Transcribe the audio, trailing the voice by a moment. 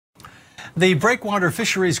The Breakwater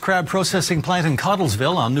Fisheries crab processing plant in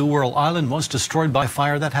Cottlesville on New World Island was destroyed by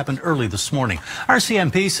fire. That happened early this morning.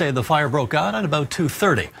 RCMP say the fire broke out at about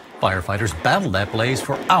 2:30. Firefighters battled that blaze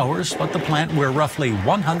for hours, but the plant where roughly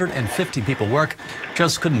 150 people work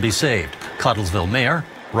just couldn't be saved. Cottlesville Mayor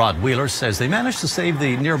Rod Wheeler says they managed to save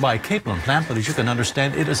the nearby Capelin plant, but as you can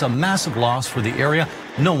understand, it is a massive loss for the area.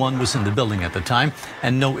 No one was in the building at the time,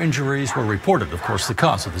 and no injuries were reported. Of course, the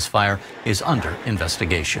cause of this fire is under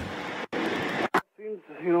investigation.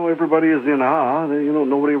 You know, everybody is in awe. You know,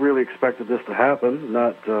 nobody really expected this to happen.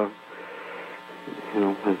 Not, you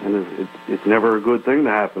know, and it's never a good thing to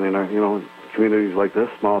happen in our, you know, communities like this,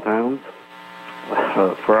 small towns.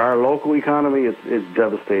 For our local economy, it's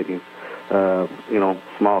devastating. You know,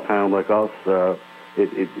 small town like us,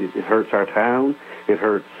 it hurts our town. It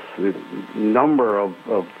hurts the number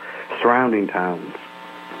of surrounding towns.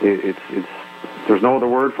 There's no other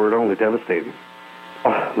word for it, only devastating.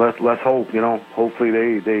 Let's hope, you know, hopefully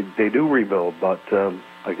they do rebuild, but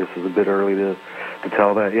I guess it's a bit early to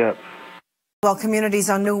tell that yet. Well, communities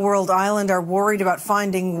on New World Island are worried about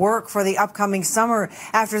finding work for the upcoming summer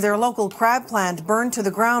after their local crab plant burned to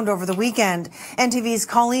the ground over the weekend. NTV's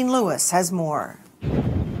Colleen Lewis has more.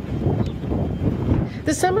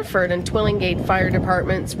 The Summerford and Twillingate fire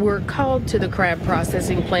departments were called to the crab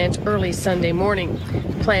processing plant early Sunday morning.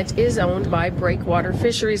 The plant is owned by Breakwater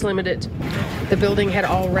Fisheries Limited. The building had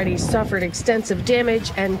already suffered extensive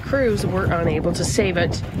damage and crews were unable to save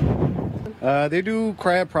it. They do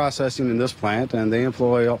crab processing in this plant, and they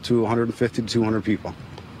employ up to 150 to 200 people.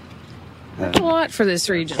 That's a lot for this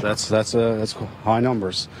region. That's high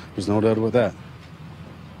numbers. There's no doubt about that.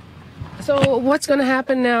 So what's going to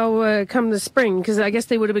happen now come the spring? Because I guess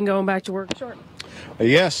they would have been going back to work shortly.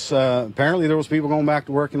 Yes, apparently there was people going back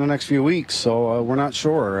to work in the next few weeks, so we're not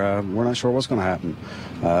sure. We're not sure what's going to happen.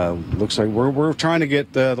 Looks like we're trying to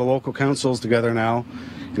get the local councils together now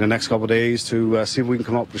in the next couple of days to see if we can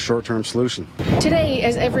come up with a short-term solution. Today,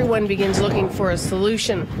 as everyone begins looking for a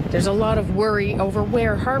solution, there's a lot of worry over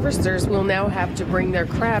where harvesters will now have to bring their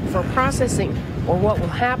crab for processing, or what will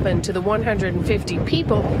happen to the 150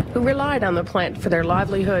 people who relied on the plant for their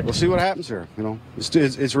livelihood. We'll see what happens here. You know,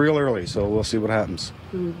 it's real early, so we'll see what happens.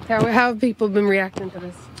 How have people been reacting to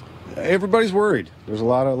this? Everybody's worried. There's a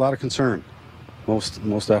lot of concern. Most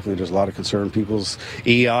definitely, there's a lot of concern. People's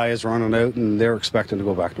EI is running out, and they're expecting to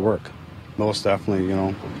go back to work. Most definitely, you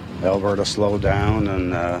know, Alberta slowed down,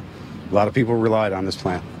 and a lot of people relied on this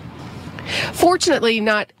plant. Fortunately,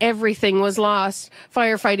 not everything was lost.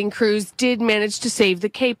 Firefighting crews did manage to save the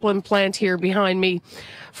Capelin plant here behind me.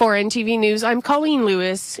 For NTV News, I'm Colleen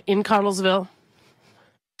Lewis in Cottlesville.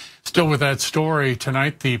 Still with that story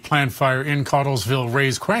tonight, the plant fire in Cottlesville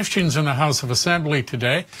raised questions in the House of Assembly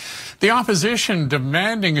today. The opposition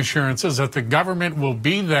demanding assurances that the government will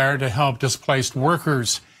be there to help displaced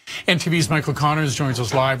workers. NTV's Michael Connors joins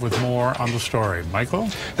us live with more on the story. Michael?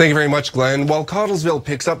 Thank you very much, Glenn. While Cottlesville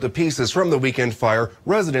picks up the pieces from the weekend fire,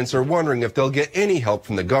 residents are wondering if they'll get any help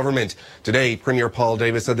from the government. Today, Premier Paul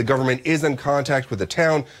Davis said the government is in contact with the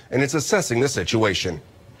town and it's assessing the situation.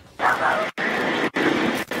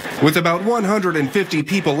 With about 150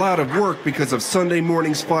 people out of work because of Sunday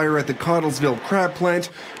morning's fire at the Cottlesville crab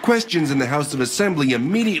plant, questions in the House of Assembly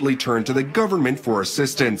immediately turned to the government for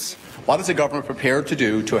assistance. What is the government prepared to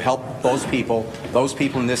do to help those people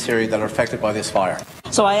in this area that are affected by this fire?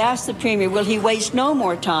 So I asked the Premier, will he waste no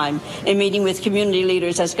more time in meeting with community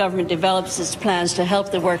leaders as government develops its plans to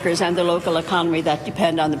help the workers and the local economy that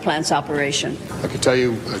depend on the plant's operation? I can tell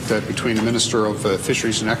you that between the Minister of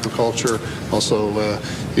Fisheries and Agriculture, also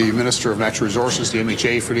the Minister of Natural Resources, the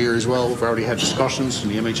MHA for the area as well, we've already had discussions,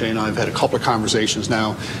 and the MHA and I have had a couple of conversations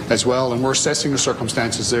now as well, and we're assessing the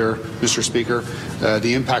circumstances there, Mr. Speaker,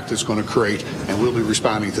 the impact it's going to create, and we'll be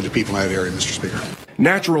responding to the people in that area, Mr. Speaker.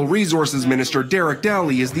 Natural Resources Minister Derek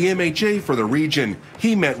Daly is the MHA for the region.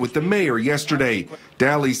 He met with the mayor yesterday.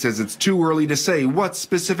 Daly says it's too early to say what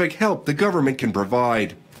specific help the government can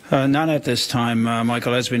provide. Not at this time,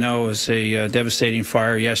 Michael. As we know, it was a devastating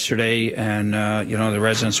fire yesterday, and you know, the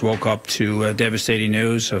residents woke up to devastating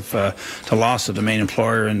news of the loss of the main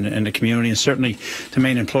employer in the community, and certainly the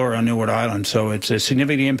main employer on New World Island. So it's a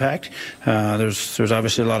significant impact. There's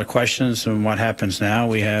obviously a lot of questions on what happens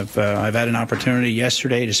now. I've had an opportunity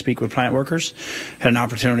yesterday to speak with plant workers, had an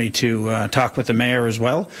opportunity to talk with the mayor as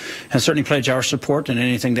well, and certainly pledge our support in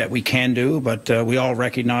anything that we can do. But we all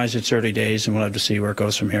recognize it's early days, and we'll have to see where it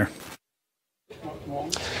goes from here.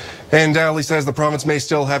 And Daly says the province may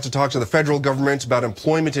still have to talk to the federal government about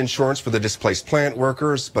employment insurance for the displaced plant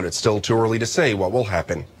workers, but it's still too early to say what will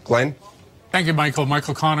happen. Glenn? Thank you, Michael.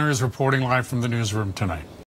 Michael Connors reporting live from the newsroom tonight.